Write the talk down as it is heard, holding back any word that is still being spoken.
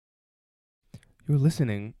You're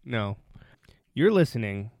listening to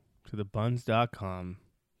the BUNZ.com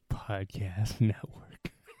podcast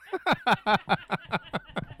network.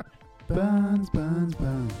 Buns.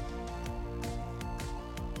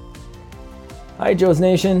 Hi, Joe's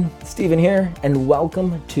Nation. Steven here, and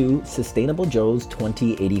welcome to Sustainable Joe's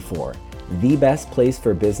 2084, the best place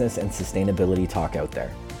for business and sustainability talk out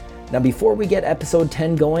there. Now, before we get episode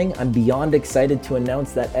 10 going, I'm beyond excited to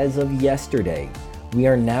announce that as of yesterday, we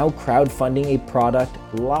are now crowdfunding a product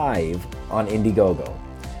live on Indiegogo.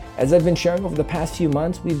 As I've been sharing over the past few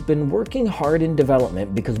months, we've been working hard in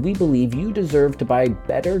development because we believe you deserve to buy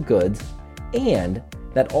better goods and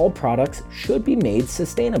that all products should be made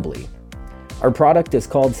sustainably. Our product is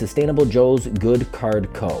called Sustainable Joe's Good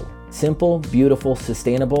Card Co. Simple, beautiful,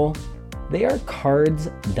 sustainable. They are cards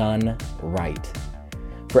done right.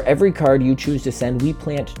 For every card you choose to send, we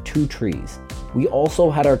plant 2 trees. We also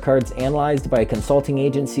had our cards analyzed by a consulting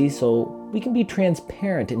agency so we can be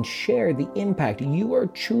transparent and share the impact you are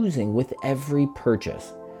choosing with every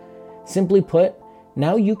purchase. Simply put,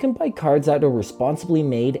 now you can buy cards that are responsibly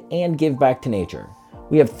made and give back to nature.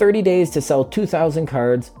 We have 30 days to sell 2,000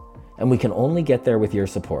 cards, and we can only get there with your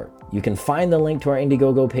support. You can find the link to our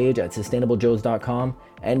Indiegogo page at sustainablejoes.com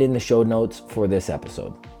and in the show notes for this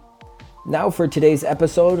episode. Now for today's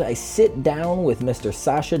episode, I sit down with Mr.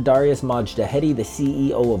 Sacsha Darius Mojtahedi, the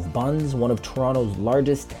CEO of BUNZ, one of Toronto's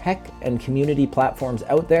largest tech and community platforms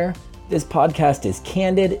out there. This podcast is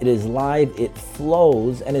candid, it is live, it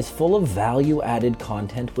flows, and is full of value-added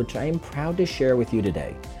content, which I am proud to share with you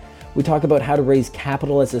today. We talk about how to raise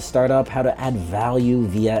capital as a startup, how to add value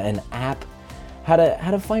via an app, how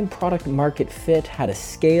to find product market fit, how to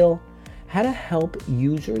scale, how to help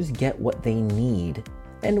users get what they need,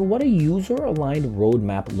 and what a user-aligned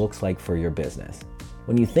roadmap looks like for your business.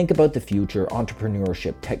 When you think about the future,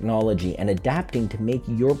 entrepreneurship, technology, and adapting to make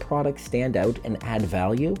your product stand out and add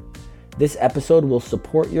value, this episode will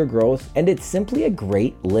support your growth, and it's simply a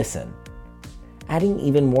great listen. Adding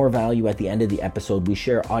even more value at the end of the episode, we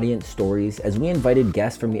share audience stories as we invited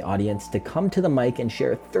guests from the audience to come to the mic and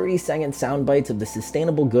share 30-second sound bites of the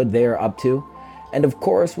sustainable good they are up to. And of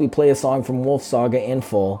course, we play a song from Wolf Saga in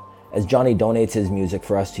full as Johnny donates his music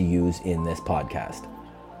for us to use in this podcast.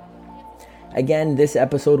 Again, this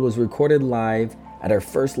episode was recorded live at our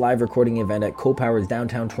first live recording event at CoPower's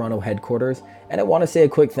downtown Toronto headquarters, and I want to say a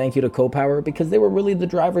quick thank you to CoPower because they were really the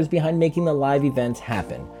drivers behind making the live events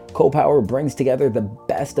happen. CoPower brings together the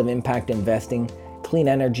best of impact investing, clean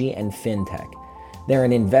energy, and fintech. They're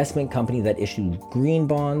an investment company that issues green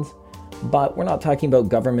bonds, but we're not talking about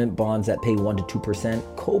government bonds that pay 1% to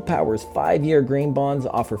 2%. CoPower's 5-year green bonds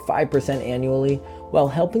offer 5% annually while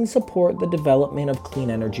helping support the development of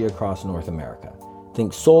clean energy across North America.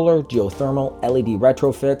 Think solar, geothermal, LED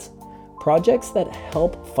retrofits, projects that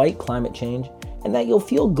help fight climate change and that you'll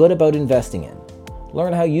feel good about investing in.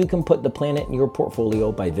 Learn how you can put the planet in your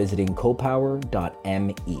portfolio by visiting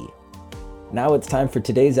copower.me. Now it's time for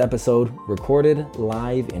today's episode, recorded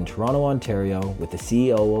live in Toronto, Ontario, with the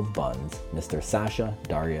CEO of BUNZ, Mr. Sacsha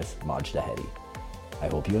Darius Mojtahedi. I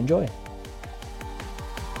hope you enjoy.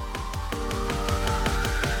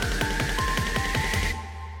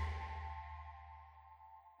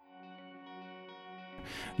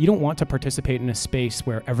 You don't want to participate in a space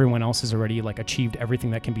where everyone else has already achieved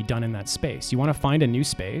everything that can be done in that space. You want to find a new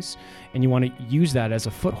space, and you want to use that as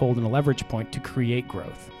a foothold and a leverage point to create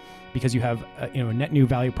growth. Because you have a net new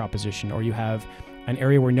value proposition, or you have an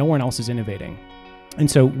area where no one else is innovating. And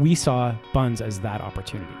so we saw BUNZ as that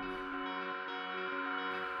opportunity.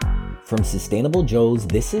 From Sustainable Joe's,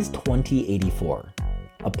 this is 2084,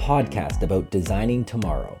 a podcast about designing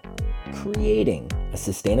tomorrow, creating a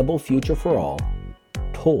sustainable future for all,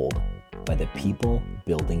 told by the people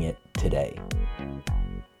building it today.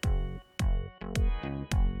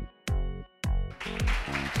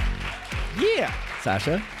 Yeah,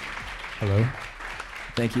 Sacsha. Hello.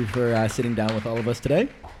 Thank you for sitting down with all of us today.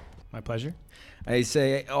 My pleasure. I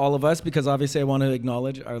say all of us because obviously I want to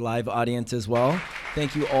acknowledge our live audience as well.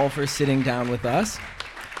 Thank you all for sitting down with us.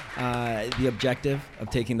 The objective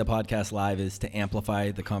of taking the podcast live is to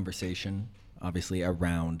amplify the conversation, obviously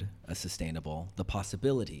around the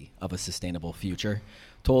possibility of a sustainable future,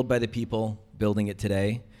 told by the people building it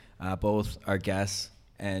today, both our guests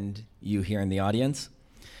and you here in the audience.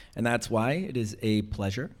 And that's why it is a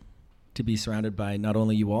pleasure to be surrounded by not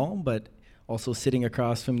only you all, but also sitting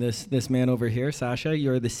across from this man over here. Sacsha,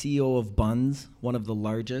 you're the CEO of BUNZ, one of the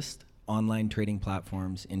largest online trading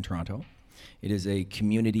platforms in Toronto. It is a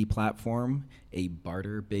community platform, a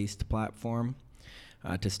barter-based platform.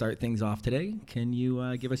 To start things off today, can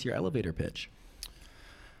you give us your elevator pitch?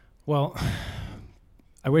 Well,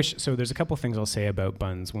 I wish, so there's a couple things I'll say about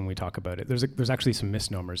BUNZ when we talk about it. There's actually some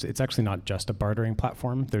misnomers. It's actually not just a bartering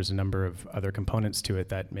platform. There's a number of other components to it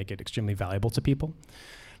that make it extremely valuable to people.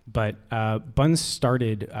 But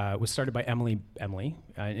BUNZ was started by Emily,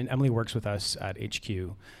 and Emily works with us at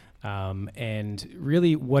HQ. And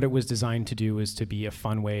really what it was designed to do was to be a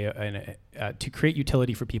fun way to create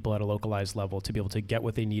utility for people at a localized level to be able to get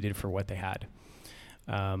what they needed for what they had.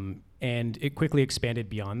 And it quickly expanded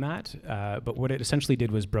beyond that. But what it essentially did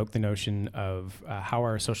was broke the notion of how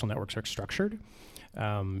our social networks are structured,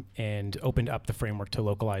 and opened up the framework to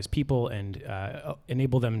localize people and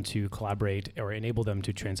enable them to collaborate or enable them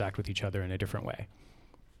to transact with each other in a different way.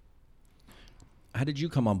 How did you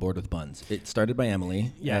come on board with BUNZ? It started by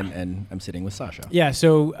Emily, and I'm sitting with Sacsha. Yeah,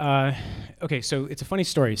 so, so it's a funny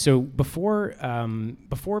story. So before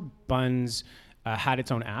BUNZ had its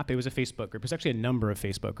own app, it was a Facebook group. It was actually a number of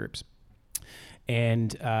Facebook groups.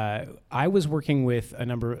 And I was working with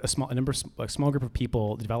a small group of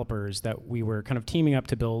people, developers, that we were kind of teaming up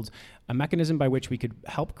to build a mechanism by which we could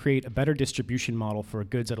help create a better distribution model for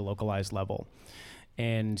goods at a localized level.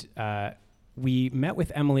 And we met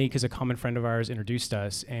with Emily because a common friend of ours introduced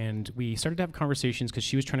us, and we started to have conversations because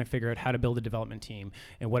she was trying to figure out how to build a development team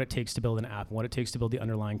and what it takes to build an app and what it takes to build the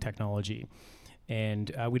underlying technology.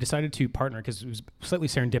 And we decided to partner because it was slightly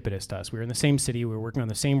serendipitous to us. We were in the same city, we were working on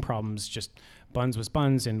the same problems, just BUNZ was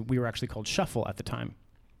BUNZ, and we were actually called Shuffle at the time.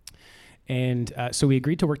 And so we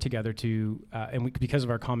agreed to work together because of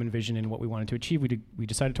our common vision and what we wanted to achieve, we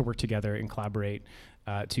decided to work together and collaborate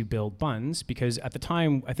to build BUNZ, because at the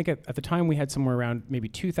time, I think at the time we had somewhere around maybe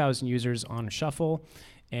 2,000 users on Shuffle,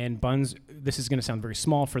 and BUNZ, this is gonna sound very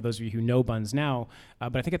small for those of you who know BUNZ now,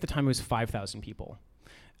 but I think at the time it was 5,000 people.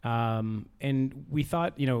 And we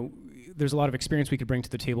thought, there's a lot of experience we could bring to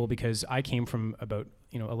the table because I came from about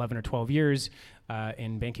 11 or 12 years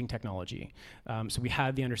in banking technology. So we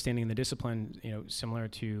had the understanding and the discipline, similar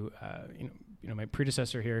to my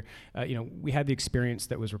predecessor here. We had the experience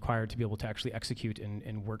that was required to be able to actually execute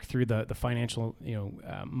and work through the financial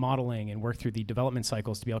modeling and work through the development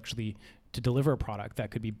cycles to be actually to deliver a product that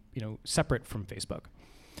could be separate from Facebook.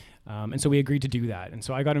 And so we agreed to do that. And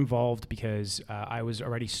so I got involved because I was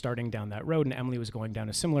already starting down that road, and Emily was going down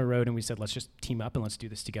a similar road, and we said, let's just team up and let's do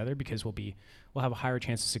this together because we'll have a higher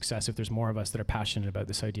chance of success if there's more of us that are passionate about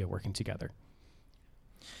this idea working together.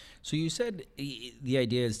 So you said the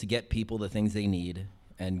idea is to get people the things they need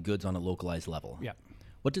and goods on a localized level. Yeah.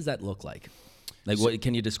 What does that look like?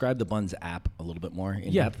 Can you describe the BUNZ app a little bit more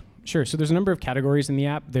in depth? Sure. So there's a number of categories in the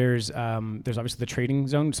app. There's obviously the trading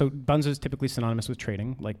zone. So BUNZ is typically synonymous with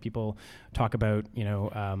trading. Like people talk about,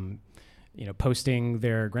 posting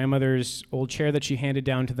their grandmother's old chair that she handed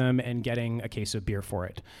down to them and getting a case of beer for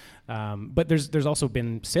it. But there's also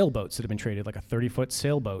been sailboats that have been traded, like a 30-foot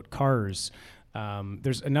sailboat, cars.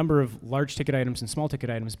 There's a number of large ticket items and small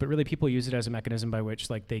ticket items, but really people use it as a mechanism by which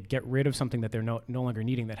they get rid of something that they're no longer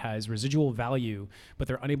needing that has residual value, but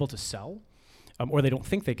they're unable to sell. Or they don't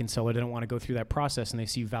think they can sell it, they don't want to go through that process, and they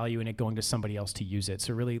see value in it going to somebody else to use it.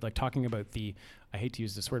 So really, talking about I hate to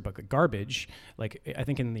use this word, but the garbage, I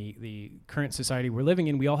think in the current society we're living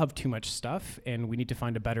in, we all have too much stuff, and we need to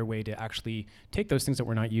find a better way to actually take those things that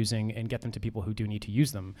we're not using and get them to people who do need to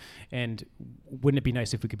use them. And wouldn't it be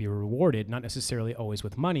nice if we could be rewarded, not necessarily always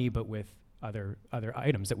with money, but with other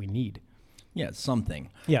items that we need? Yeah, something.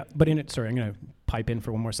 Yeah, but sorry, I'm going to pipe in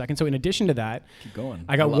for one more second. So in addition to that, keep going.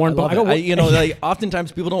 I got warned.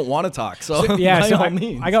 Oftentimes people don't want to talk. So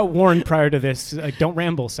I got warned prior to this. Don't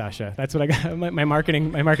ramble, Sacsha. That's what I got. My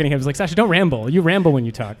marketing head was like, Sacsha, don't ramble. You ramble when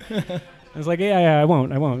you talk. I was like, yeah, I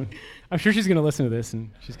won't. I'm sure she's going to listen to this,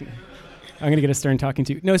 and I'm going to get a stern talking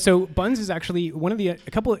to. No, so BUNZ is actually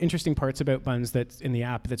a couple of interesting parts about BUNZ that's in the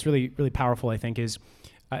app that's really, really powerful, I think, is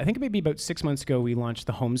I think maybe about 6 months ago we launched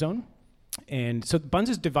the Home Zone. And so BUNZ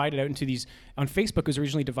is divided out into these, on Facebook it was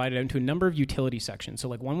originally divided out into a number of utility sections. So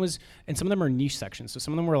one was, and some of them are niche sections. So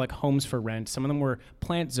some of them were homes for rent. Some of them were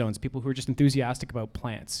plant zones, people who are just enthusiastic about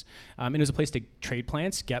plants. And it was a place to trade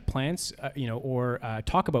plants, get plants, or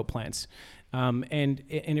talk about plants. And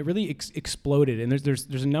it really exploded. And there's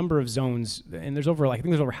a number of zones, and there's over, I think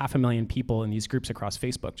there's over 500,000 people in these groups across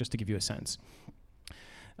Facebook, just to give you a sense.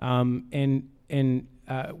 Is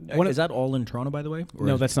that all in Toronto, by the way?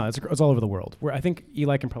 No, that's not. It's all over the world. I think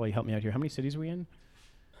Eli can probably help me out here. How many cities are we in?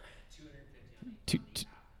 250.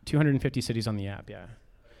 250 cities on the app, yeah.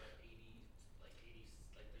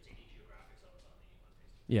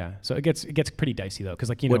 Yeah, so it gets pretty dicey though, because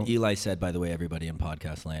what Eli said, by the way, everybody in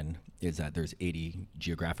podcast land, is that there's 80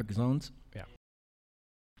 geographic zones. Yeah.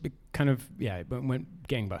 It kind of, it went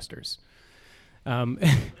gangbusters.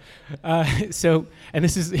 So, and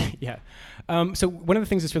this is, yeah. So one of the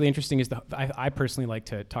things that's really interesting is I personally like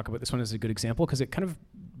to talk about this one as a good example because it kind of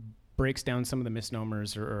breaks down some of the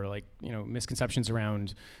misnomers or like, misconceptions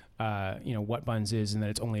around, what BUNZ is and that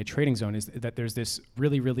it's only a trading zone. Is that there's this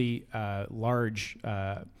really large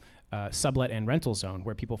sublet and rental zone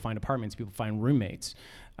where people find apartments, people find roommates.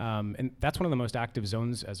 And that's one of the most active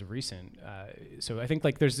zones as of recent. So I think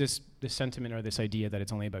like there's this sentiment or this idea that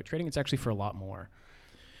it's only about trading. It's actually for a lot more.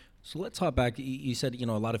 So let's hop back. You said, a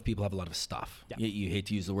lot of people have a lot of stuff. Yeah. You hate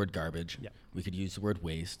to use the word garbage. Yeah. We could use the word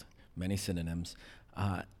waste, many synonyms.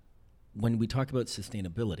 When we talk about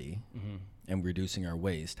sustainability and reducing our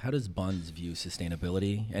waste, how does BUNZ view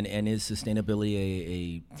sustainability? And is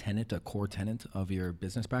sustainability a core tenet of your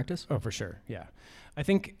business practice? Oh, for sure. Yeah. I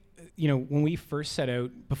think, when we first set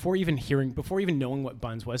out, before even knowing what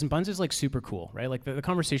BUNZ was, and BUNZ is like super cool, right? Like the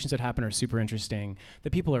conversations that happen are super interesting.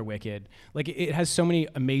 The people are wicked. Like it has so many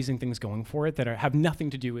amazing things going for it that have nothing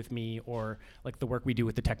to do with me or like the work we do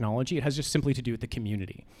with the technology. It has just simply to do with the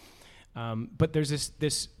community. But there's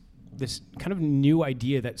this kind of new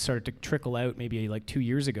idea that started to trickle out maybe like 2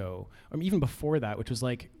 years ago, or even before that, which was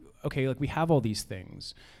like, okay, like we have all these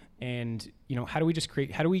things. And, how do we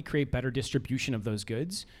create better distribution of those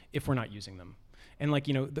goods if we're not using them? And like,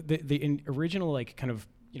 the original like kind of,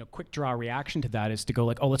 quick draw reaction to that is to go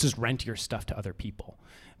like, oh, let's just rent your stuff to other people.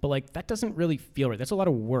 But like, that doesn't really feel right. That's a lot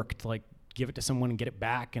of work to like give it to someone and get it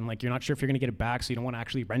back. And like, you're not sure if you're going to get it back. So you don't want to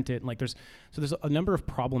actually rent it. And like, there's a number of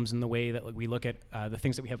problems in the way that like, we look at the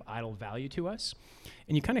things that we have idle value to us.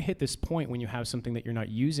 And you kind of hit this point when you have something that you're not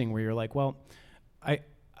using where you're like, well,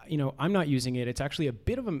 I'm not using it. It's actually a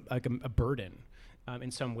bit of a burden in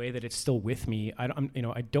some way that it's still with me. I don't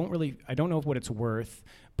know what it's worth,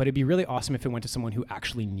 but it'd be really awesome if it went to someone who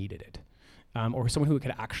actually needed it, or someone who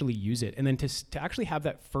could actually use it. And then to actually have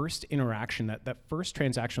that first interaction, that first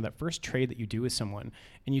transaction, that first trade that you do with someone,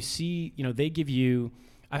 and you see, they give you.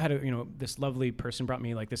 I had this lovely person brought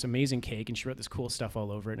me like this amazing cake, and she wrote this cool stuff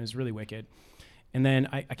all over it, and it was really wicked. And then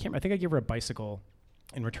I think I gave her a bicycle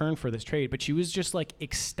in return for this trade, but she was just like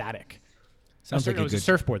ecstatic. Sounds like it was a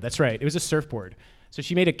surfboard. That's right. It was a surfboard. So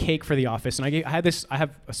she made a cake for the office, and I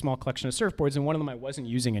have a small collection of surfboards, and one of them I wasn't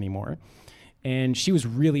using anymore. And she was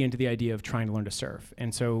really into the idea of trying to learn to surf.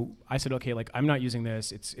 And so I said, okay, like I'm not using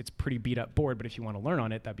this. It's pretty beat up board, but if you want to learn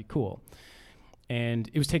on it, that'd be cool. And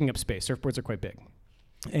it was taking up space. Surfboards are quite big.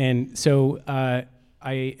 And so I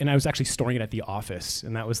was actually storing it at the office,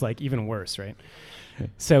 and that was like even worse, right?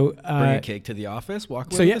 So bring a cake to the office, walk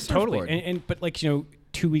away. So yeah, with a surfboard. totally. But like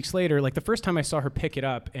 2 weeks later, like the first time I saw her pick it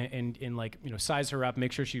up and like size her up,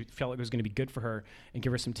 make sure she felt like it was going to be good for her, and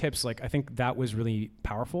give her some tips. Like I think that was really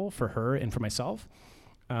powerful for her and for myself.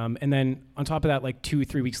 And then on top of that, like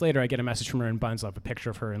 2-3 weeks later, I get a message from her in BUNZ. I have a picture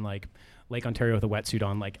of her in like Lake Ontario with a wetsuit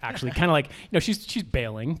on, like actually kind of like she's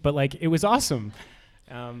bailing, but like it was awesome.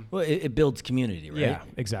 Well, it builds community, right? Yeah,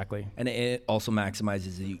 exactly. And it also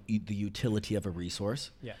maximizes the utility of a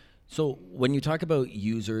resource. Yeah. So when you talk about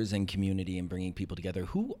users and community and bringing people together,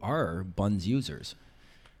 who are BUNZ users?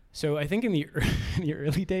 So I think in the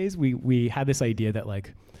early days, we had this idea that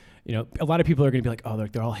like, a lot of people are going to be like, oh,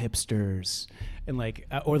 they're all hipsters, and like,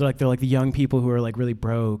 or they're like the young people who are like really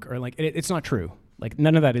broke, or like it's not true. Like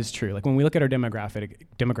none of that is true. Like when we look at our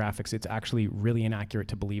demographics, it's actually really inaccurate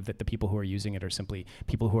to believe that the people who are using it are simply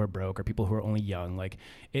people who are broke or people who are only young. Like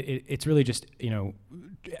it's really just, in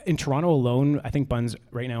Toronto alone, I think BUNZ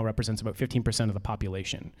right now represents about 15% of the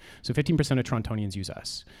population. So 15% of Torontonians use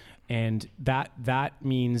us. And that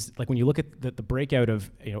means like when you look at the breakout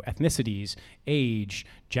of ethnicities, age,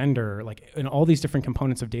 gender, like in all these different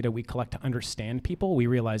components of data we collect to understand people, we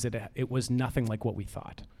realize that it was nothing like what we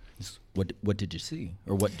thought. What did you see,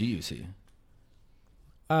 or what do you see?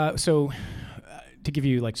 So to give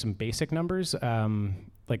you like some basic numbers, how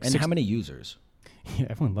many users? Yeah,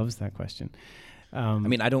 everyone loves that question. I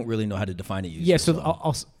mean, I don't really know how to define a user. Yeah, so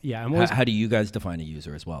how do you guys define a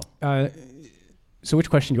user as well? So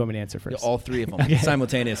which question do you want me to answer first? All three of them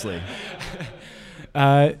simultaneously.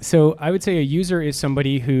 So I would say a user is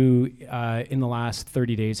somebody who in the last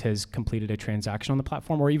 30 days has completed a transaction on the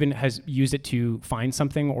platform, or even has used it to find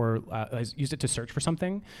something, or has used it to search for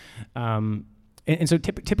something. And so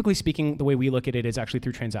typically speaking, the way we look at it is actually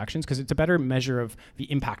through transactions, because it's a better measure of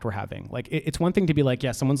the impact we're having. Like it's one thing to be like,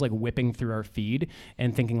 yeah, someone's like whipping through our feed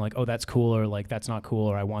and thinking like, oh, that's cool, or like that's not cool,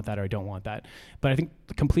 or I want that, or I don't want that. But I think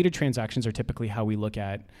the completed transactions are typically how we look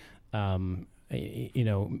at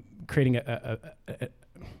creating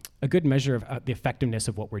a good measure of the effectiveness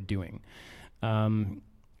of what we're doing.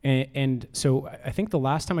 And so I think the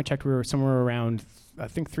last time I checked, we were somewhere around, I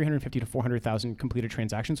think 350 to 400,000 completed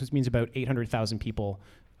transactions, which means about 800,000 people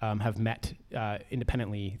have met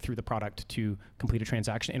independently through the product to complete a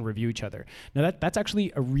transaction and review each other. Now that's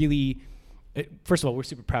actually a really, first of all, we're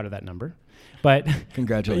super proud of that number, but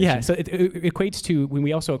congratulations. Yeah, so it equates to, when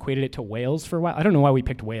we also equated it to whales for a while. I don't know why we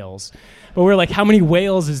picked whales, but we're like, how many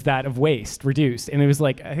whales is that of waste reduced? And it was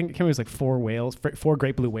like, I think it was like 6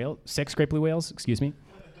 great blue whales, excuse me.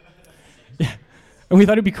 Yeah. And we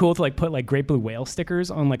thought it'd be cool to like put like great blue whale stickers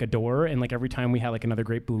on like a door, and like every time we had like another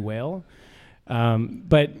great blue whale.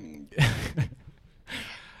 But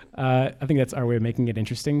I think that's our way of making it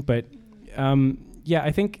interesting. But yeah,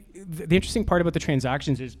 I think the interesting part about the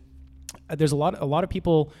transactions is there's a lot of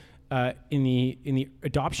people in the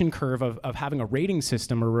adoption curve of having a rating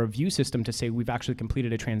system or a review system to say we've actually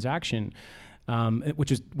completed a transaction,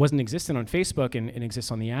 which wasn't existent on Facebook and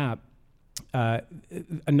exists on the app.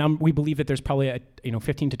 We believe that there's probably a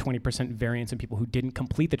 15 to 20% variance in people who didn't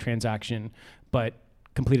complete the transaction but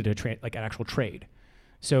completed an actual trade.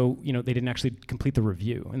 So they didn't actually complete the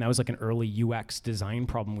review, and that was like an early UX design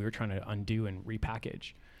problem we were trying to undo and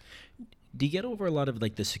repackage. Do you get over a lot of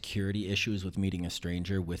like the security issues with meeting a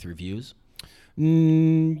stranger with reviews?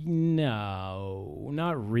 No,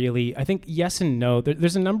 not really. I think yes and no.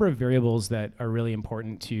 There's a number of variables that are really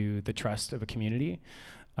important to the trust of a community.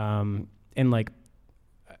 And like,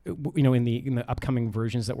 in the upcoming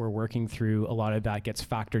versions that we're working through, a lot of that gets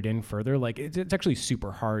factored in further. Like it's actually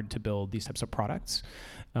super hard to build these types of products.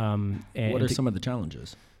 And what are some of the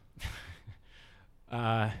challenges?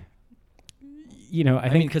 I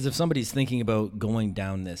think because if somebody's thinking about going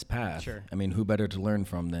down this path, sure. I mean, who better to learn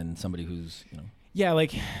from than somebody who's, yeah,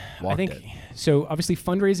 like I think it. So obviously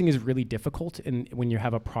fundraising is really difficult, and when you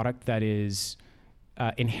have a product that is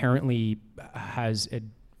inherently has a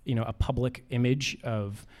public image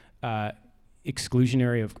of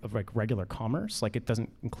exclusionary of like regular commerce, like it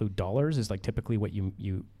doesn't include dollars, is like typically what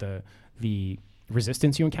the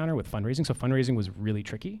resistance you encounter with fundraising. So fundraising was really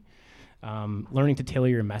tricky. Learning to tailor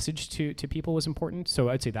your message to people was important. So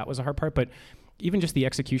I'd say that was a hard part, but even just the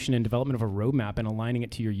execution and development of a roadmap and aligning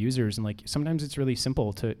it to your users. And like, sometimes it's really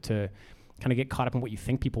simple to kind of get caught up in what you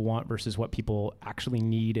think people want versus what people actually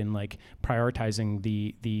need, and like prioritizing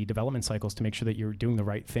the development cycles to make sure that you're doing the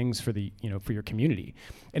right things for for your community.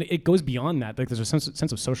 And it goes beyond that. Like there's a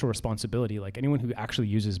sense of social responsibility. Like anyone who actually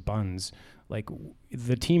uses BUNZ, like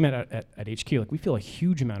the team at HQ, like we feel a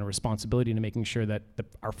huge amount of responsibility to making sure that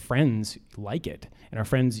our friends like it and our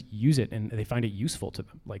friends use it and they find it useful to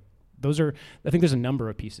them. Like I think there's a number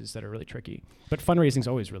of pieces that are really tricky, but fundraising is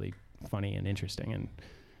always really funny and interesting. And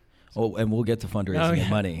and we'll get to fundraising and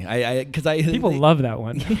money. People love that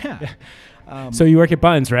one. Yeah. So you work at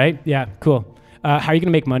BUNZ, right? Yeah, cool. How are you going to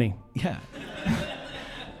make money? Yeah.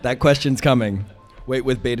 That question's coming. Wait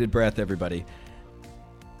with bated breath, everybody.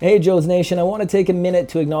 Hey, Joe's Nation. I want to take a minute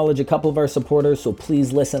to acknowledge a couple of our supporters, so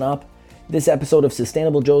please listen up. This episode of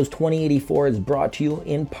Sustainable Joe's 2084 is brought to you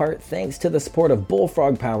in part thanks to the support of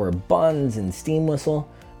Bullfrog Power, BUNZ, and Steam Whistle.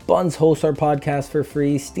 BUNZ hosts our podcast for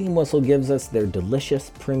free. Steam Whistle gives us their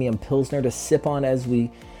delicious premium Pilsner to sip on as we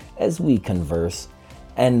converse.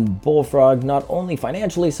 And Bullfrog not only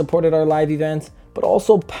financially supported our live events, but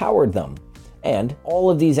also powered them. And all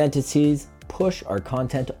of these entities push our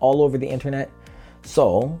content all over the internet.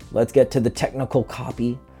 So let's get to the technical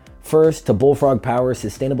copy. First, to Bullfrog Power,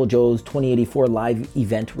 Sustainable Joe's 2084 live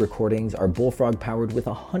event recordings are Bullfrog powered with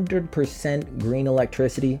 100% green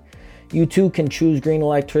electricity. You too can choose green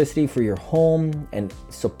electricity for your home and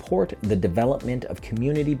support the development of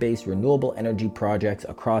community-based renewable energy projects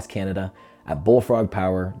across Canada at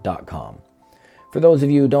bullfrogpower.com. For those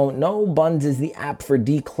of you who don't know, BUNZ is the app for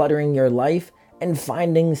decluttering your life and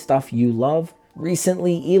finding stuff you love.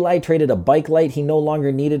 Recently, Eli traded a bike light he no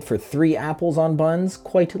longer needed for 3 apples on BUNZ,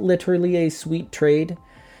 quite literally a sweet trade.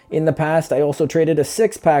 In the past, I also traded a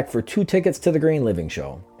 6-pack for 2 tickets to the Green Living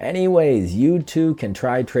Show. Anyways, you too can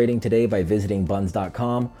try trading today by visiting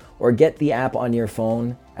bunz.com or get the app on your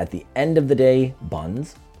phone. At the end of the day,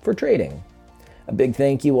 BUNZ for trading. A big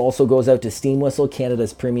thank you also goes out to Steam Whistle,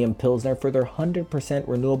 Canada's premium Pilsner, for their 100%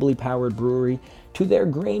 renewably powered brewery, to their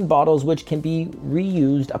green bottles, which can be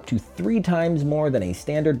reused up to 3 times more than a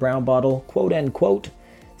standard brown bottle, quote unquote.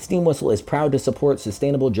 Steam Whistle is proud to support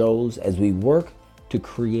Sustainable Joe's as we work to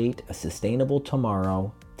create a sustainable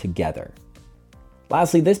tomorrow together.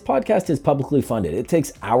 Lastly, this podcast is publicly funded. It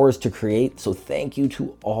takes hours to create, so thank you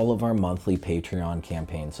to all of our monthly Patreon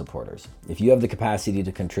campaign supporters. If you have the capacity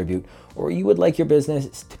to contribute or you would like your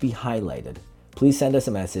business to be highlighted, please send us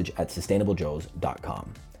a message at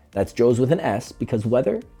sustainablejoes.com. That's Joe's with an S, because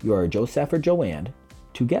whether you are a Joseph or Joanne,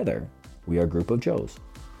 Together, we are a group of Joes.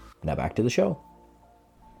 Now back to the show.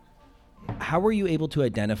 How were you able to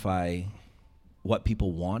identify what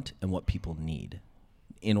people want and what people need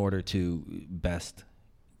in order to best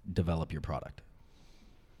develop your product?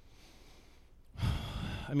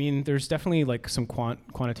 I mean, there's definitely like some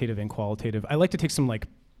quantitative and qualitative. I like to take some like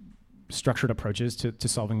structured approaches to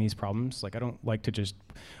solving these problems. Like I don't like to just,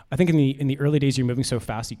 I think in the early days you're moving so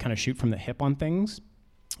fast you kind of shoot from the hip on things.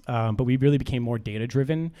 But we really became more data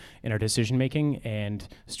driven in our decision making and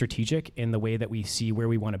strategic in the way that we see where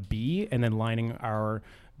we want to be and then lining our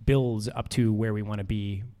builds up to where we want to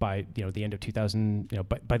be by the end of 2000,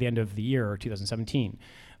 by the end of the year or 2017.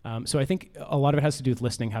 So I think a lot of it has to do with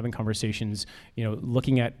listening, having conversations,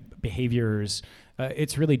 looking at behaviors.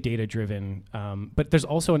 It's really data driven. But there's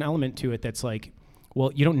also an element to it that's like,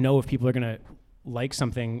 well, you don't know if people are going to like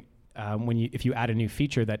something if you add a new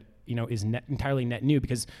feature that is entirely net new,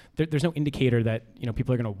 because there's no indicator that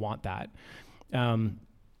people are going to want that.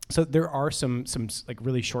 So there are some like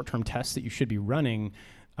really short-term tests that you should be running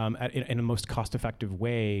in a most cost-effective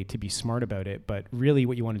way to be smart about it. But really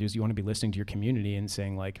what you want to do is you want to be listening to your community and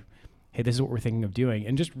saying like, hey, this is what we're thinking of doing,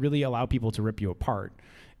 and just really allow people to rip you apart.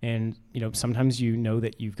 And sometimes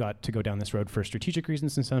that you've got to go down this road for strategic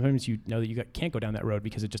reasons, and sometimes that you can't go down that road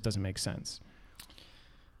because it just doesn't make sense.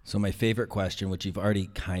 So my favorite question, which you've already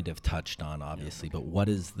kind of touched on, obviously, but what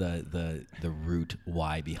is the root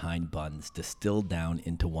why behind BUNZ distilled down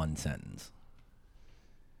into one sentence?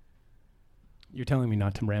 You're telling me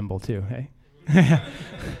not to ramble too, hey?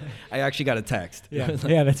 I actually got a text. Yeah,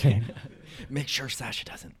 yeah, that's right. Make sure Sacsha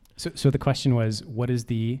doesn't. So the question was, what is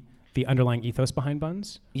the underlying ethos behind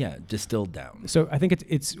BUNZ? Yeah, distilled down. So I think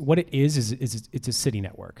it's what it is it's a city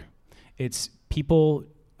network. It's people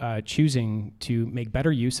choosing to make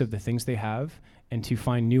better use of the things they have and to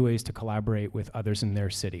find new ways to collaborate with others in their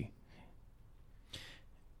city.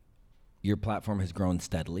 Your platform has grown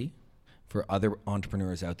steadily. For other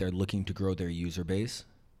entrepreneurs out there looking to grow their user base,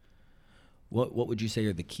 what would you say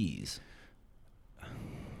are the keys?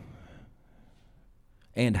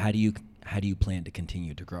 And how do you plan to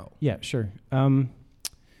continue to grow? Yeah, sure.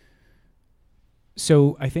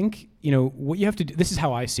 So I think, what you have to do, this is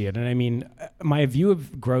how I see it. And I mean, my view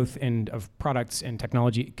of growth and of products and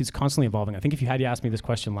technology is constantly evolving. I think if you had asked me this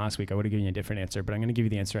question last week, I would have given you a different answer, but I'm going to give you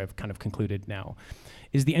the answer I've kind of concluded now.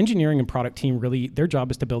 Is the engineering and product team really, their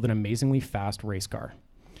job is to build an amazingly fast race car.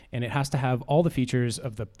 And it has to have all the features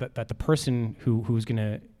of that the person who's going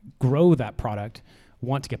to grow that product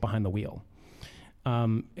want to get behind the wheel.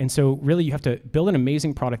 And so really you have to build an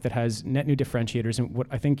amazing product that has net new differentiators. And what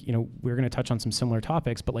I think, we're going to touch on some similar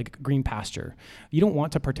topics, but like green pasture. You don't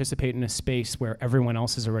want to participate in a space where everyone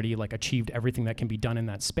else has already like achieved everything that can be done in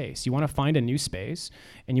that space. You want to find a new space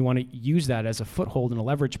and you want to use that as a foothold and a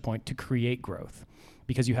leverage point to create growth,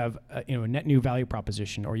 because you have a net new value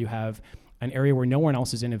proposition, or you have an area where no one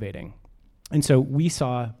else is innovating. And so we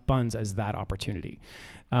saw BUNZ as that opportunity.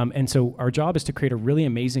 And so our job is to create a really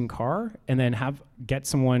amazing car and then get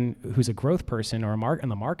someone who's a growth person or on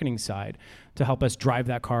the marketing side to help us drive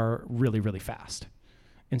that car really, really fast.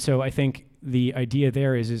 And so I think the idea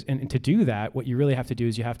there is and to do that, what you really have to do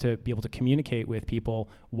is you have to be able to communicate with people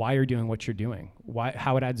why you're doing what you're doing,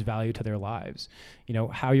 how it adds value to their lives,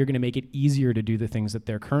 how you're going to make it easier to do the things that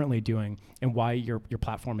they're currently doing, and why your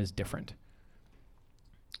platform is different.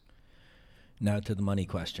 Now to the money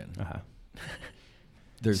question. Uh-huh.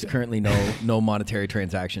 There's currently no monetary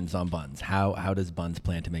transactions on BUNZ. How does BUNZ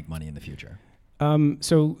plan to make money in the future?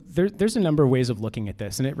 So there's a number of ways of looking at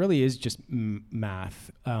this, and it really is just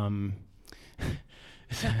math.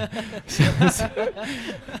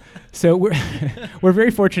 So we're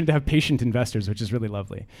very fortunate to have patient investors, which is really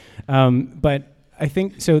lovely. But I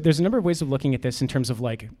think so. There's a number of ways of looking at this in terms of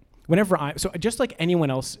like so just like anyone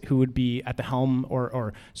else who would be at the helm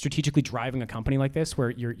or strategically driving a company like this,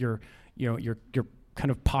 where you're kind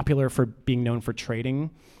of popular for being known for trading.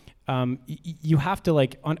 You have to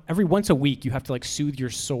every once a week you have to soothe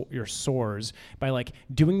your sores by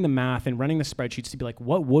doing the math and running the spreadsheets to be like,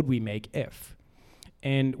 what would we make if?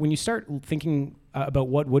 And when you start thinking about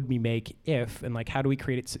what would we make if, and how do we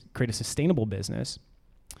create a sustainable business,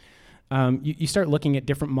 you start looking at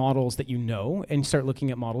different models that and you start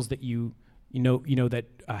looking at models that you know that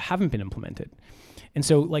haven't been implemented. And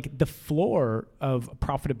so the floor of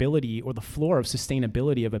profitability or the floor of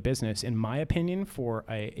sustainability of a business, in my opinion, for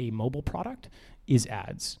a mobile product is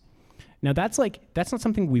ads. Now that's not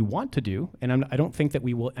something we want to do, and I don't think that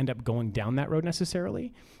we will end up going down that road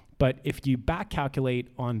necessarily. But if you back calculate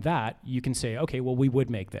on that, you can say, okay, well, we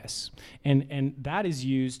would make this. And that is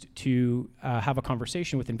used to have a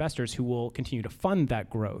conversation with investors who will continue to fund that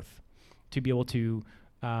growth, to be able to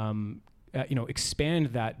expand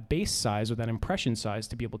that base size or that impression size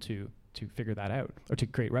to be able to figure that out or to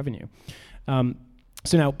create revenue.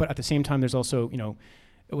 So now, but at the same time, there's also,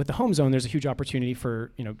 with the home zone, there's a huge opportunity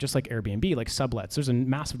for, just like Airbnb, like sublets. There's a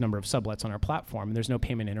massive number of sublets on our platform, and there's no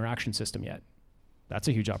payment interaction system yet. That's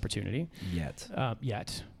a huge opportunity. Yet. Yeah,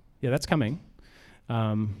 that's coming.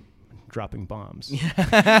 Dropping bombs.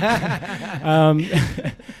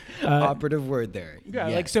 Operative word there. Yeah,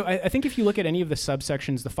 Yet. I think if you look at any of the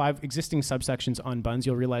subsections, the 5 existing subsections on BUNZ,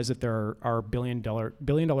 you'll realize that there are billion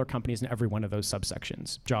dollar companies in every one of those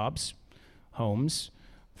subsections. Jobs, homes,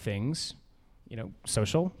 things,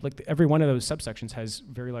 social. Like every one of those subsections has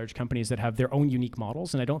very large companies that have their own unique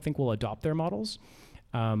models, and I don't think we'll adopt their models.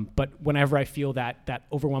 But whenever I feel that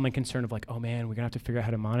overwhelming concern of like, oh man, we're gonna have to figure out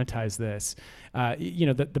how to monetize this,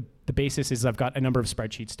 the basis is I've got a number of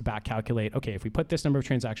spreadsheets to back calculate. Okay, if we put this number of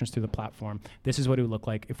transactions through the platform, this is what it would look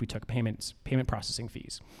like if we took payment processing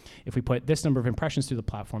fees. If we put this number of impressions through the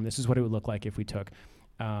platform, this is what it would look like if we took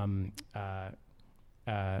advertising,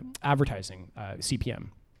 CPM.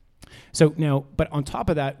 So now, but on top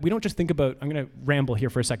of that, we don't just think about, I'm going to ramble here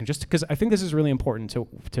for a second, just because I think this is really important to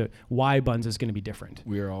why BUNZ is going to be different.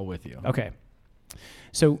 We are all with you. Okay.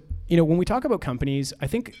 So, when we talk about companies, I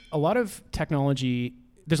think a lot of technology,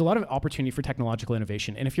 there's a lot of opportunity for technological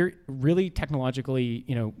innovation. And if you're really technologically,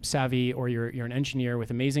 savvy, or you're an engineer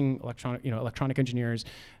with amazing electrical engineers,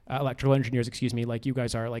 like you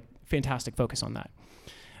guys are, like fantastic focus on that.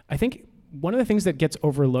 I think one of the things that gets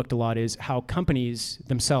overlooked a lot is how companies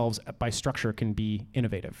themselves by structure can be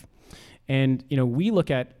innovative. And, we look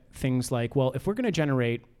at things like, well, if we're going to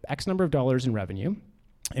generate X number of dollars in revenue,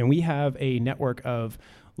 and we have a network of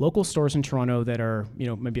local stores in Toronto that are,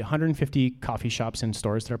 maybe 150 coffee shops and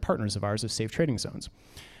stores that are partners of ours as safe trading zones,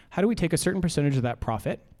 how do we take a certain percentage of that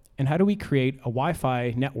profit, and how do we create a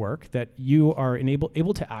Wi-Fi network that you are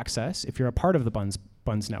able to access if you're a part of the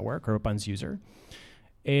BUNZ network or a BUNZ user,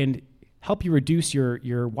 and help you reduce your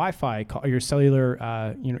Wi-Fi your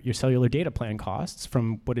cellular your cellular data plan costs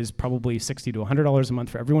from what is probably $60 to $100 a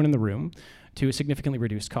month for everyone in the room to a significantly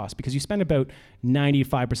reduced cost, because you spend about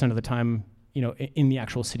 95% of the time in the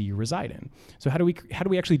actual city you reside in. So how do we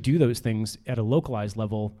actually do those things at a localized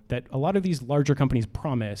level that a lot of these larger companies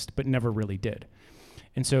promised but never really did?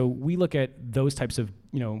 And so we look at those types of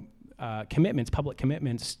commitments, public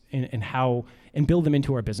commitments, and build them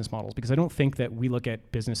into our business models, because I don't think that we look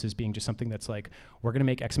at business as being just something that's like, we're going to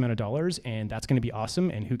make X amount of dollars and that's going to be awesome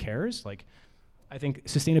and who cares? Like, I think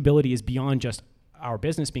sustainability is beyond just our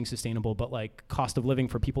business being sustainable, but like cost of living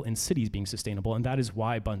for people in cities being sustainable, and that is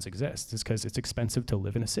why BUNZ exists, is because it's expensive to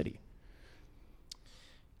live in a city.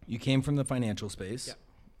 You came from the financial space. Yeah.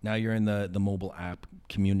 Now you're in the mobile app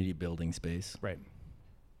community building space. Right.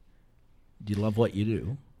 Do you love what you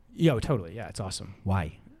do? Yeah, totally. Yeah, it's awesome.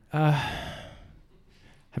 Why?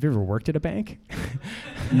 Have you ever worked at a bank?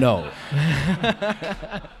 No.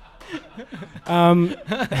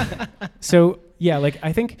 So yeah, like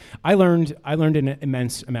I think I learned an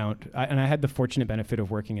immense amount, and I had the fortunate benefit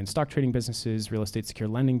of working in stock trading businesses, real estate secure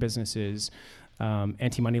lending businesses,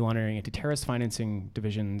 anti-money laundering, anti-terrorist financing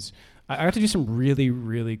divisions. I got to do some really,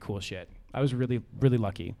 really cool shit. I was really, really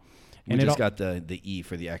lucky. We just got the E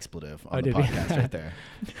for the expletive on the podcast right there.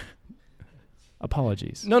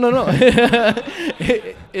 Apologies. No.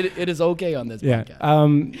 It is okay on this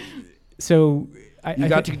podcast. So you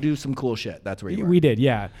got to do some cool shit. That's where you were. We did,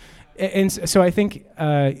 yeah. And so I think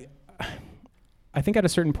at a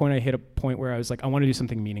certain point I hit a point where I was like, I want to do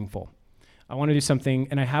something meaningful. I want to do something,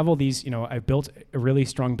 and I have all these, I've built a really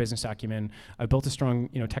strong business acumen. I've built a strong,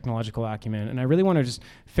 technological acumen, and I really want to just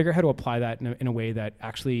figure out how to apply that in a way that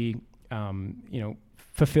actually,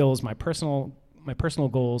 fulfills my personal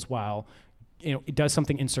goals while, it does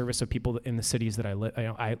something in service of people in the cities that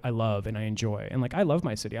I love and I enjoy. And like, I love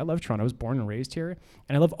my city. I love Toronto. I was born and raised here,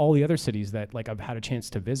 and I love all the other cities that like I've had a chance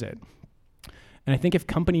to visit. And I think if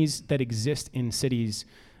companies that exist in cities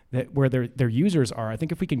that where their users are, I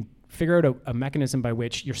think if we can figure out a mechanism by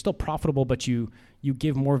which you're still profitable, but you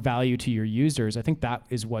give more value to your users, I think that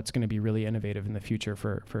is what's going to be really innovative in the future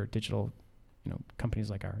for digital, companies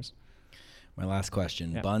like ours. My last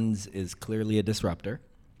question. Yeah. BUNZ is clearly a disruptor.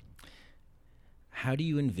 How do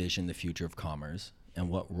you envision the future of commerce, and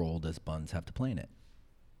what role does BUNZ have to play in it?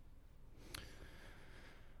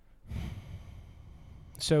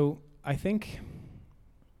 So I think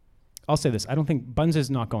I'll say this. I don't think BUNZ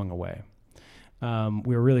is not going away.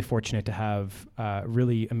 We were really fortunate to have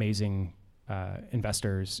really amazing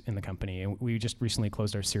investors in the company. And we just recently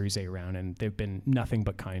closed our Series A round, and they've been nothing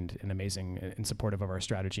but kind and amazing and supportive of our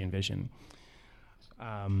strategy and vision.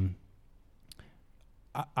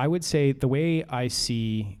 I would say the way I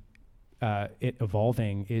see it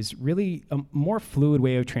evolving is really a more fluid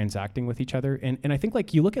way of transacting with each other. And I think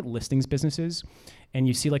like you look at listings businesses and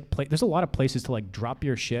you see like there's a lot of places to like drop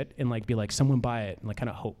your shit and like be like someone buy it and like kind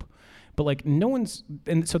of hope. But like no one's,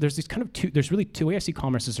 and so there's these kind of there's really two way I see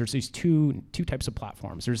commerce is there's these two types of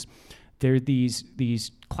platforms. There are these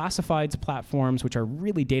classifieds platforms which are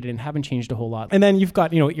really dated and haven't changed a whole lot. And then you've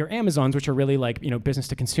got, your Amazons, which are really like, business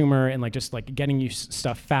to consumer and like just like getting you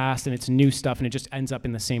stuff fast and it's new stuff and it just ends up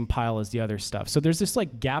in the same pile as the other stuff. So there's this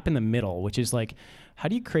like gap in the middle, which is like, how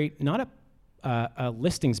do you create not a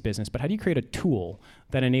listings business, but how do you create a tool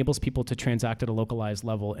that enables people to transact at a localized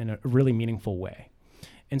level in a really meaningful way?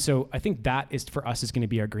 And so I think that is for us is going to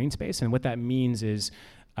be our green space. And what that means is,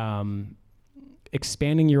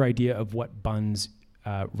 expanding your idea of what BUNZ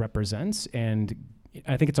represents, and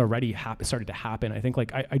I think it's already started to happen. I think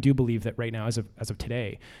like I do believe that right now, as of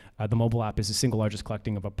today, the mobile app is the single largest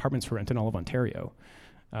collecting of apartments for rent in all of Ontario.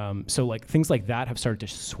 So like things like that have started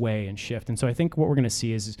to sway and shift, and so I think what we're going to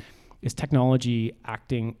see is technology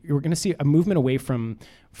acting. We're going to see a movement away from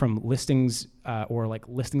listings or like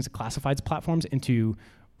listings classifieds platforms into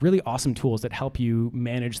really awesome tools that help you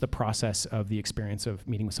manage the process of the experience of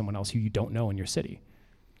meeting with someone else who you don't know in your city.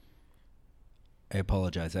 I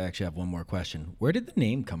apologize. I actually have one more question. Where did the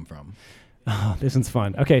name come from? Oh, this one's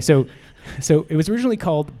fun. Okay, so it was originally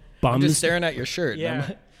called BUMS. I'm just staring at your shirt.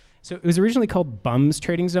 Yeah. So it was originally called BUMS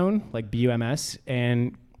Trading Zone, like BUMS,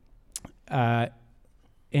 and I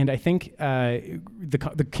think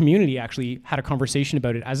the community actually had a conversation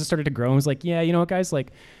about it as it started to grow and was like, yeah, you know what, guys,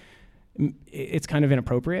 like, it's kind of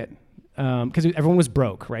inappropriate because everyone was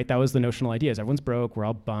broke, right? That was the notional idea. Is everyone's broke, we're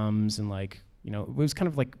all bums, and like, it was kind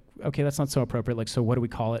of like, okay, that's not so appropriate. Like, so what do we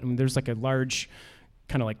call it? And there's like a large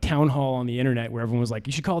kind of like town hall on the internet where everyone was like,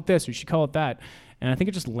 you should call it this, or you should call it that. And I think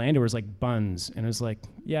it just landed where it was like BUNZ. And it was like,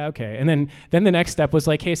 yeah, okay. And then the next step was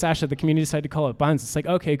like, hey, Sacsha, the community decided to call it BUNZ. It's like,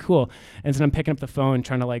 okay, cool. And so I'm picking up the phone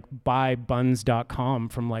trying to like buy BUNZ.com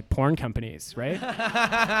from like porn companies, right?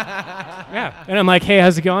 Yeah. And I'm like, hey,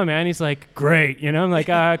 how's it going, man? He's like, great. I'm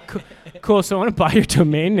like, cool. So I want to buy your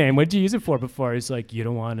domain name. What did you use it for before? He's like, you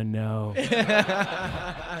don't want to know.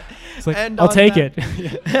 It's like, I'll take it.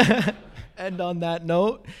 And on that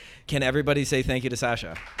note, can everybody say thank you to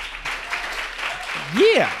Sacsha?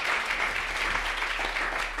 Yeah.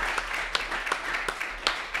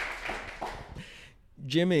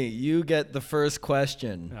 Jimmy, you get the first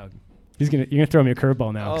question. You're gonna throw me a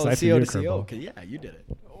curveball now. Oh, I CO to CO. Okay, yeah, you did it.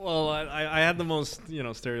 Well, I had the most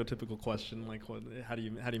stereotypical question, like how do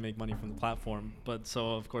you make money from the platform? But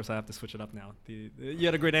so of course I have to switch it up now. You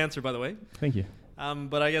had a great answer, by the way. Thank you.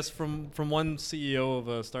 But I guess from one CEO of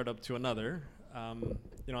a startup to another,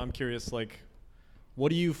 I'm curious, like, what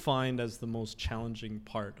do you find as the most challenging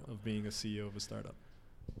part of being a CEO of a startup?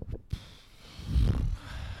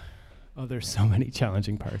 Oh, there's so many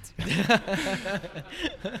challenging parts.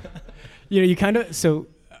 You kind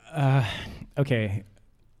of, okay.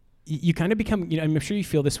 You kind of become, I'm sure you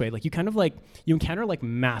feel this way, like you encounter like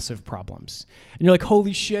massive problems and you're like,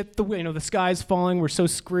 holy shit, the sky's falling, we're so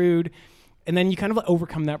screwed. And then you kind of like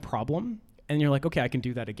overcome that problem and you're like, okay, I can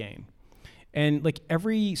do that again. And like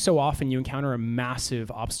every so often you encounter a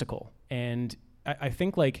massive obstacle. And I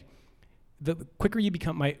think like the quicker you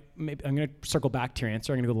become I'm going to circle back to your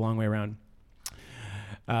answer. I'm going to go the long way around.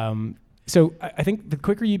 So I think the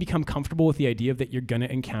quicker you become comfortable with the idea that you're going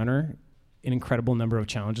to encounter an incredible number of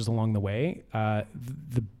challenges along the way,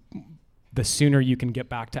 the sooner you can get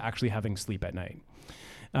back to actually having sleep at night.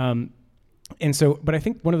 But I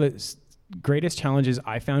think one of the greatest challenges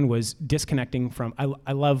I found was disconnecting from,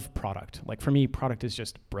 I love product. Like for me, product is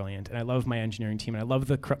just brilliant. And I love my engineering team and I love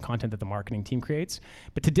the content that the marketing team creates.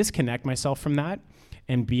 But to disconnect myself from that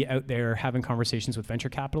and be out there having conversations with venture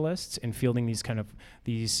capitalists and fielding these kind of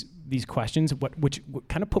these questions, which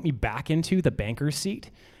kind of put me back into the banker's seat.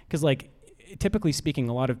 Because like, typically speaking,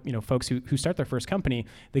 a lot of folks who start their first company,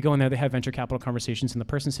 they go in there, they have venture capital conversations, and the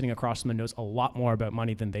person sitting across from them knows a lot more about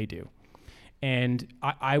money than they do. And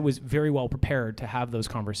I was very well prepared to have those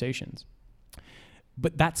conversations.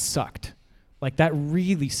 But that sucked. Like that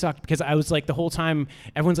really sucked because I was like the whole time,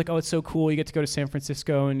 everyone's like, oh, it's so cool. You get to go to San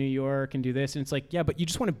Francisco and New York and do this. And it's like, yeah, but you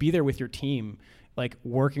just want to be there with your team, like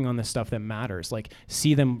working on the stuff that matters, like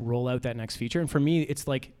see them roll out that next feature. And for me, it's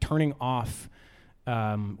like turning off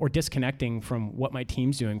or disconnecting from what my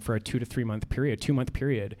team's doing for a 2 to 3 month period, 2 month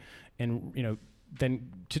period. And,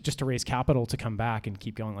 then just to raise capital to come back and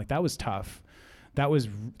keep going. Like that was tough. That was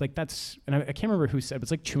like, and I can't remember who said, but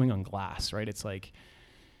it's like chewing on glass, right? It's like,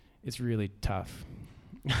 it's really tough.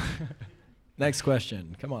 Next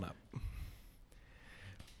question. Come on up.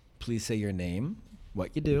 Please say your name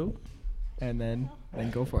what you do, and then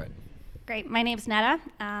go for it. Great. My name's Netta,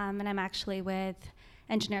 and I'm actually with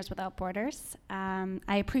Engineers Without Borders.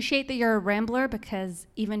 I appreciate that you're a rambler, because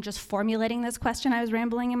even just formulating this question, I was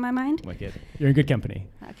rambling in my mind. Wicked. You're in good company.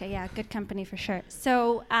 Okay, yeah, good company for sure.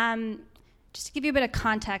 So just to give you a bit of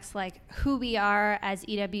context, like who we are as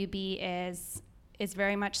EWB is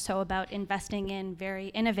very much so about investing in very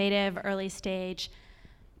innovative, early stage,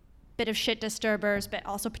 bit of shit disturbers, but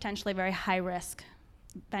also potentially very high risk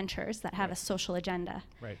ventures that have a social agenda.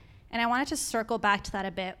 Right. And I wanted to circle back to that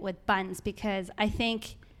a bit with BUNZ, because I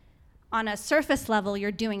think on a surface level,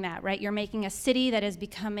 you're doing that, right? You're making a city that is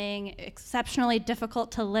becoming exceptionally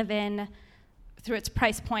difficult to live in through its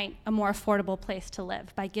price point, a more affordable place to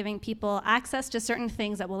live, by giving people access to certain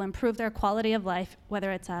things that will improve their quality of life,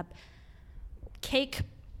 whether it's a cake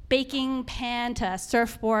baking pan to a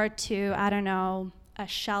surfboard to, I don't know, a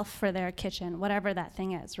shelf for their kitchen, whatever that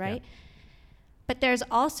thing is, right? Yeah. But there's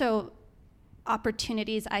also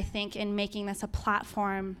opportunities, I think, in making this a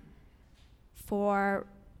platform for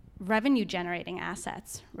revenue generating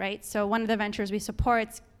assets, right? So one of the ventures we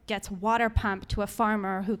support gets water pumped to a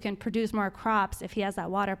farmer who can produce more crops if he has that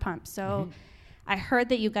water pump. So I heard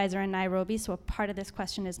that you guys are in Nairobi, so a part of this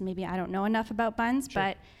question is maybe I don't know enough about BUNZ,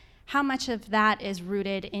 but how much of that is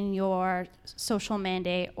rooted in your social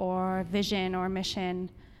mandate or vision or mission?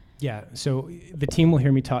 Yeah, so the team will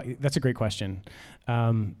hear me talk. That's a great question.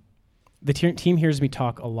 The team hears me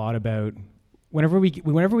talk a lot about whenever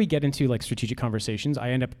we get into like strategic conversations,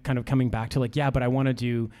 I end up kind of coming back to like, yeah, but I want to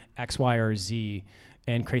do X, Y, or Z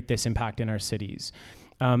and create this impact in our cities.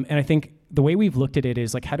 And I think the way we've looked at it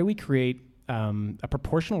is like, how do we create a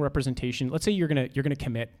proportional representation? Let's say you're gonna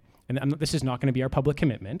commit, and this is not going to be our public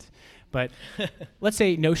commitment, but let's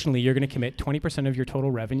say notionally you're going to commit 20% of your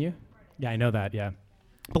total revenue. Yeah, I know that. Yeah.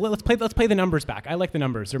 But let's play the numbers back. I like the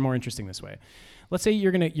numbers; they're more interesting this way. Let's say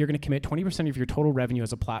you're gonna commit 20% of your total revenue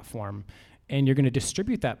as a platform, and you're gonna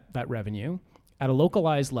distribute that revenue at a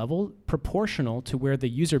localized level proportional to where the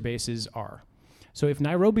user bases are. So if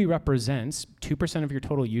Nairobi represents 2% of your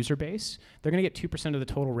total user base, they're gonna get 2% of the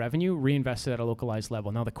total revenue reinvested at a localized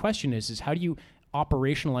level. Now the question is how do you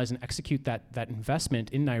operationalize and execute that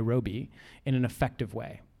investment in Nairobi in an effective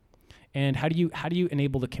way? And how do you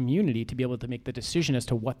enable the community to be able to make the decision as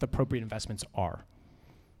to what the appropriate investments are,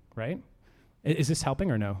 right? Is this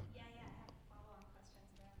helping or no? Yeah, I have follow-on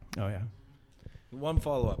questions. Oh, yeah. One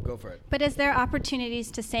follow-up, go for it. But is there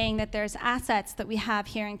opportunities to saying that there's assets that we have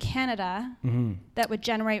here in Canada that would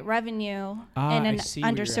generate revenue in an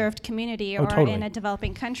underserved community or totally. in a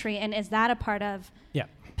developing country? And is that a part of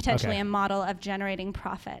potentially a model of generating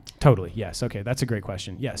profit? Totally, yes. Okay, that's a great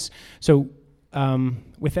question. Yes. So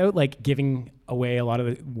without like giving away a lot of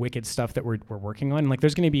the wicked stuff that we're working on, like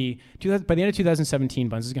there's going to be, by the end of 2017,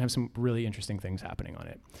 BUNZ is going to have some really interesting things happening on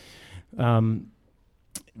it.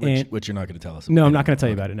 Which you're not going to tell us about. No, I'm not going to tell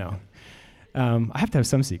you about it, no. I have to have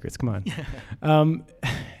some secrets, come on.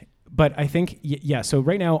 But I think, so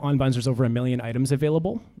right now on BUNZ there's over 1 million items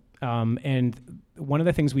available. And one of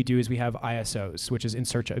the things we do is we have ISOs, which is in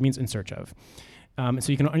search of, it means in search of.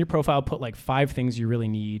 So you can, on your profile, put like 5 things you really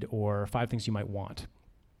need or 5 things you might want.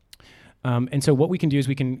 And so what we can do is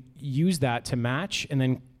we can use that to match and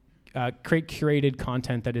then create curated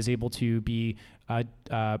content that is able to be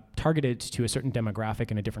targeted to a certain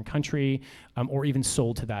demographic in a different country, or even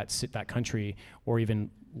sold to that country, or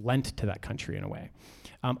even lent to that country in a way.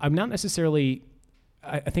 I'm not necessarily...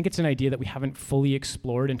 I think it's an idea that we haven't fully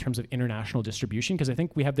explored in terms of international distribution, because I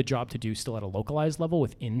think we have the job to do still at a localized level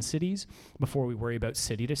within cities before we worry about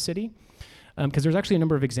city to city. Because there's actually a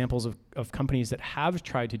number of examples of companies that have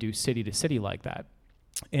tried to do city to city like that.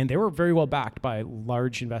 And they were very well backed by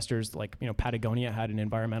large investors, like Patagonia had an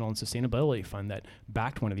environmental and sustainability fund that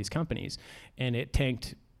backed one of these companies, and it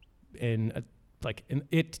tanked it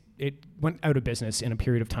went out of business in a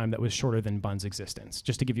period of time that was shorter than BUNZ existence,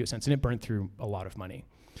 just to give you a sense, and it burned through a lot of money.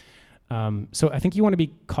 So I think you want to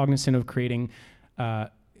be cognizant of creating,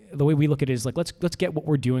 the way we look at it is like, let's get what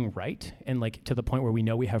we're doing right, and like to the point where we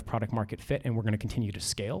know we have product market fit and we're going to continue to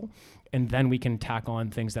scale, and then we can tack on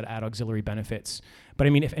things that add auxiliary benefits. But I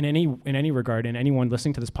mean, if in any regard, and anyone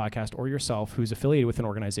listening to this podcast or yourself who's affiliated with an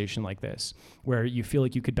organization like this, where you feel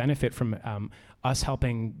like you could benefit from us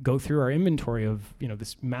helping go through our inventory of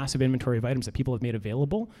this massive inventory of items that people have made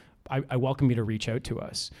available, I welcome you to reach out to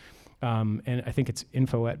us. And I think it's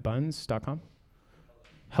info@bunz.com.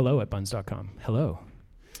 Hello@bunz.com. Hello.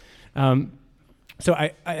 So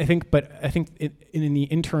I think in the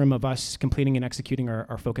interim of us completing and executing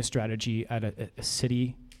our focus strategy at a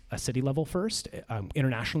city level first,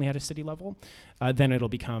 internationally at a city level, then it'll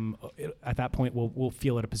become, at that point we'll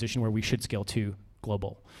feel at a position where we should scale to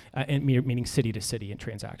global, and meaning city to city in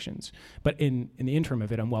transactions. But in the interim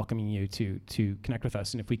of it, I'm welcoming you to connect with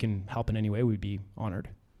us, and if we can help in any way, we'd be honored.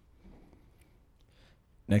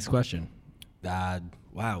 Next question.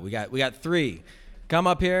 Wow, we got 3. Come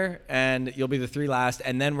up here, and you'll be the 3 last,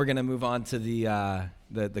 and then we're gonna move on to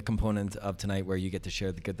the component of tonight where you get to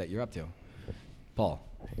share the good that you're up to. Paul.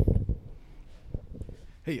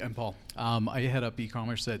 Hey, I'm Paul. I head up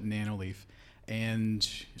e-commerce at Nanoleaf, and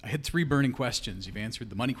I had 3 burning questions. You've answered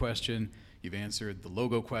the money question, you've answered the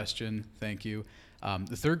logo question, thank you.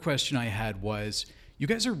 The third question I had was, you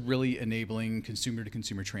guys are really enabling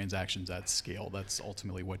consumer-to-consumer transactions at scale. That's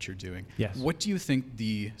ultimately what you're doing. Yes. What do you think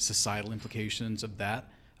the societal implications of that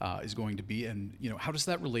is going to be, and how does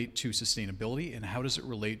that relate to sustainability, and how does it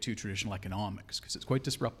relate to traditional economics? Because it's quite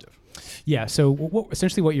disruptive. Yeah. So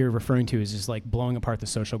essentially, what you're referring to is like blowing apart the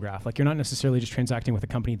social graph. Like, you're not necessarily just transacting with a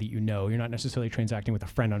company that you know. You're not necessarily transacting with a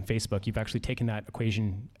friend on Facebook. You've actually taken that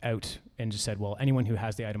equation out and just said, well, anyone who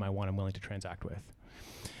has the item I want, I'm willing to transact with.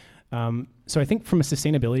 So I think from a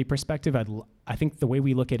sustainability perspective, I think the way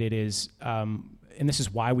we look at it is, and this is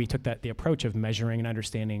why we took the approach of measuring and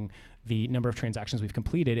understanding the number of transactions we've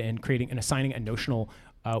completed and creating and assigning a notional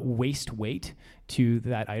waste weight to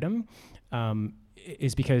that item,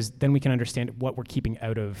 is because then we can understand what we're keeping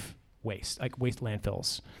out of waste, like waste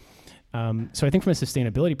landfills. So I think from a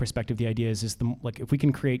sustainability perspective, the idea is if we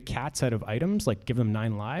can create cats out of items, like give them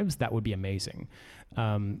 9 lives, that would be amazing.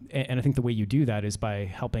 And I think the way you do that is by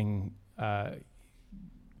helping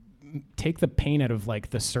take the pain out of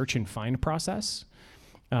like the search and find process,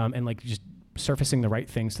 and like just surfacing the right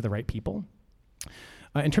things to the right people.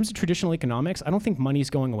 In terms of traditional economics, I don't think money's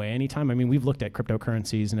going away anytime. I mean, we've looked at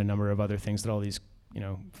cryptocurrencies and a number of other things that all these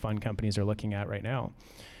fund companies are looking at right now.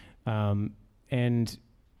 And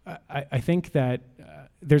I think that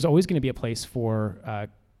there's always going to be a place for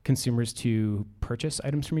consumers to purchase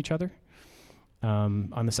items from each other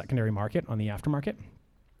on the secondary market, on the aftermarket.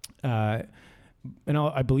 And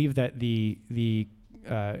I believe that the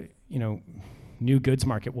new goods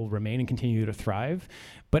market will remain and continue to thrive.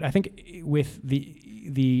 But I think with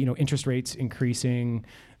the interest rates increasing,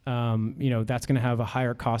 that's going to have a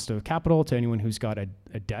higher cost of capital to anyone who's got a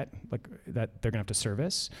debt like that they're going to have to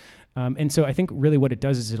service. And so I think really what it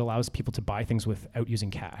does is it allows people to buy things without using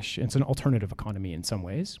cash. It's an alternative economy in some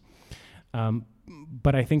ways.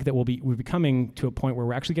 But I think that we're becoming to a point where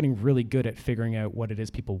we're actually getting really good at figuring out what it is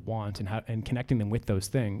people want and connecting them with those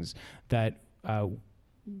things that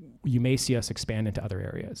you may see us expand into other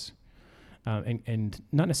areas. And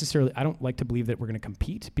not necessarily, I don't like to believe that we're going to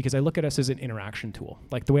compete, because I look at us as an interaction tool.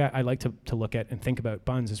 Like the way I like to look at and think about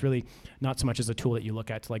BUNZ is really not so much as a tool that you look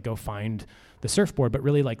at to like go find the surfboard, but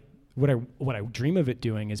really like what I dream of it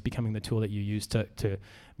doing is becoming the tool that you use to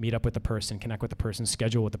meet up with the person, connect with the person,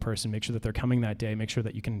 schedule with the person, make sure that they're coming that day, make sure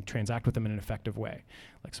that you can transact with them in an effective way.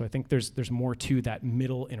 Like, so I think there's more to that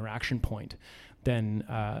middle interaction point than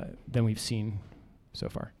we've seen so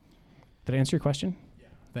far. Did I answer your question? Yeah.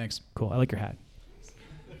 Thanks. Cool. I like your hat.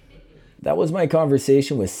 That was my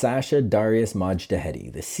conversation with Sacsha Darius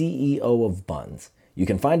Mojtahedi, the CEO of BUNZ. You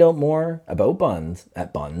can find out more about BUNZ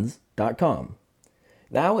at bunz.com.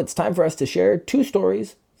 Now it's time for us to share 2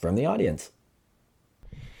 stories from the audience.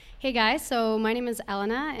 Hey guys, so my name is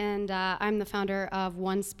Elena, and I'm the founder of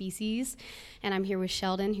One Species, and I'm here with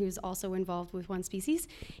Sheldon, who's also involved with One Species.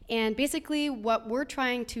 And basically what we're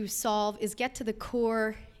trying to solve is get to the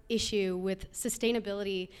core issue with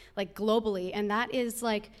sustainability, like globally, and that is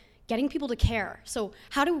like getting people to care. So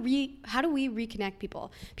how do we reconnect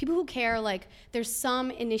people? People who care, like there's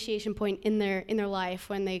some initiation point in their life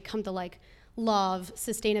when they come to like love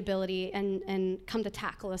sustainability and come to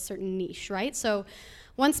tackle a certain niche, right? So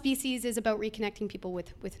One Species is about reconnecting people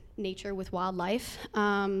with nature, with wildlife.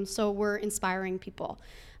 So we're inspiring people.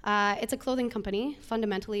 It's a clothing company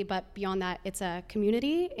fundamentally, but beyond that, it's a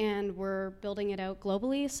community, and we're building it out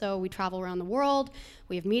globally. So we travel around the world,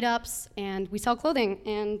 we have meetups, and we sell clothing,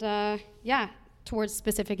 and towards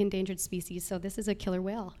specific endangered species. So this is a killer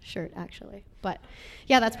whale shirt, actually. But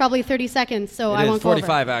yeah, that's probably 30 seconds, so I won't go over.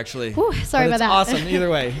 45 actually. Whew, sorry about that. Awesome either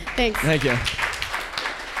way. Thanks. Thank you.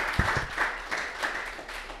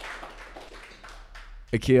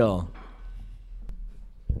 Akil.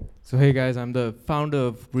 So hey guys, I'm the founder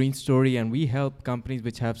of Green Story, and we help companies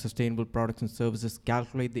which have sustainable products and services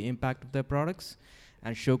calculate the impact of their products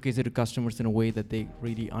and showcase it to customers in a way that they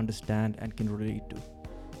really understand and can relate to.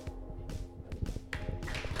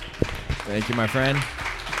 Thank you, my friend.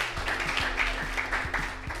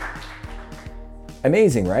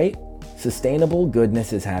 Amazing, right? Sustainable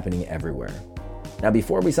goodness is happening everywhere. Now,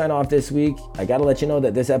 before we sign off this week, I gotta let you know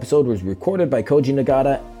that this episode was recorded by Koji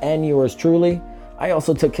Nagata and yours truly. I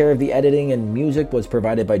also took care of the editing, and music was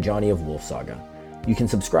provided by Johnny of Wolf Saga. You can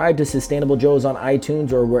subscribe to Sustainable Joes on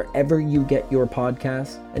iTunes or wherever you get your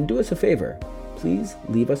podcasts, and do us a favor, please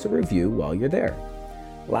leave us a review while you're there.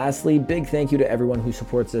 Lastly, big thank you to everyone who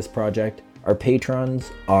supports this project. Our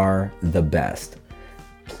patrons are the best.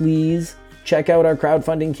 Please check out our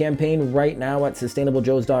crowdfunding campaign right now at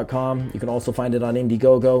sustainablejoes.com. You can also find it on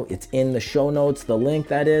Indiegogo. It's in the show notes, the link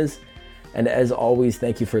that is. And as always,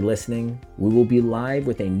 thank you for listening. We will be live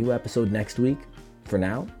with a new episode next week. For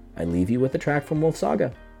now, I leave you with a track from Wolf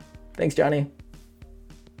Saga. Thanks, Johnny.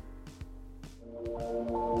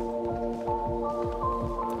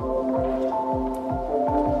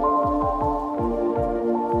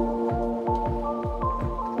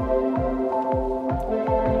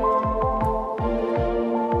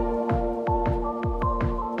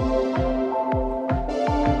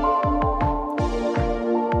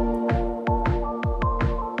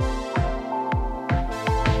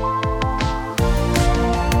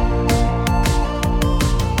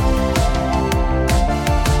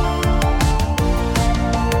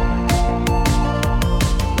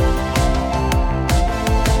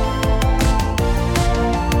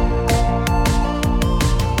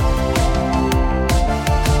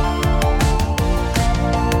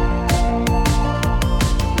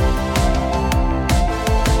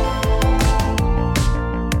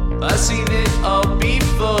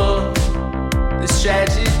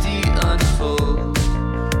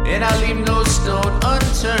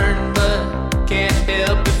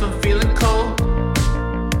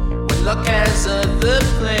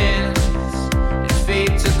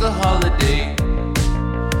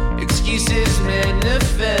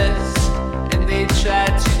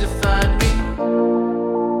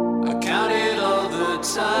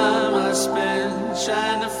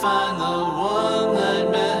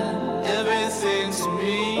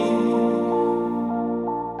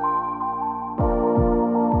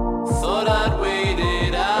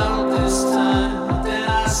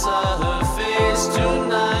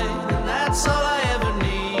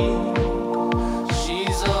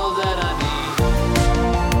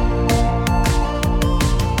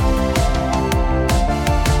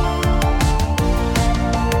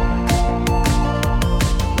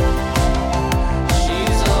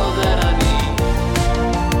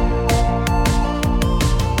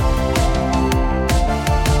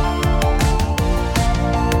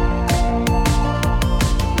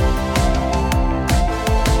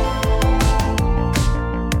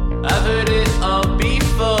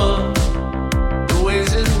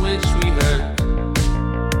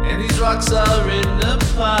 Are in a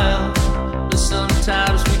pile, but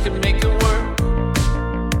sometimes we can make it work.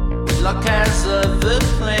 When luck has other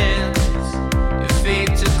plans, if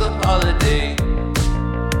fate took a holiday,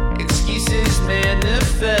 excuses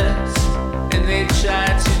manifest, and they try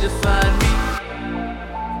to define me.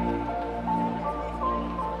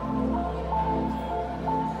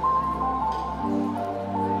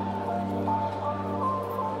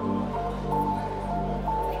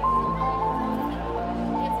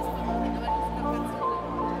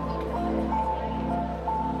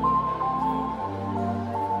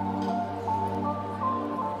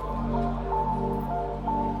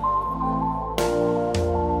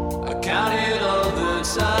 Counted all the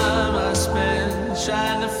time I spent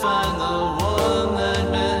trying to find the one.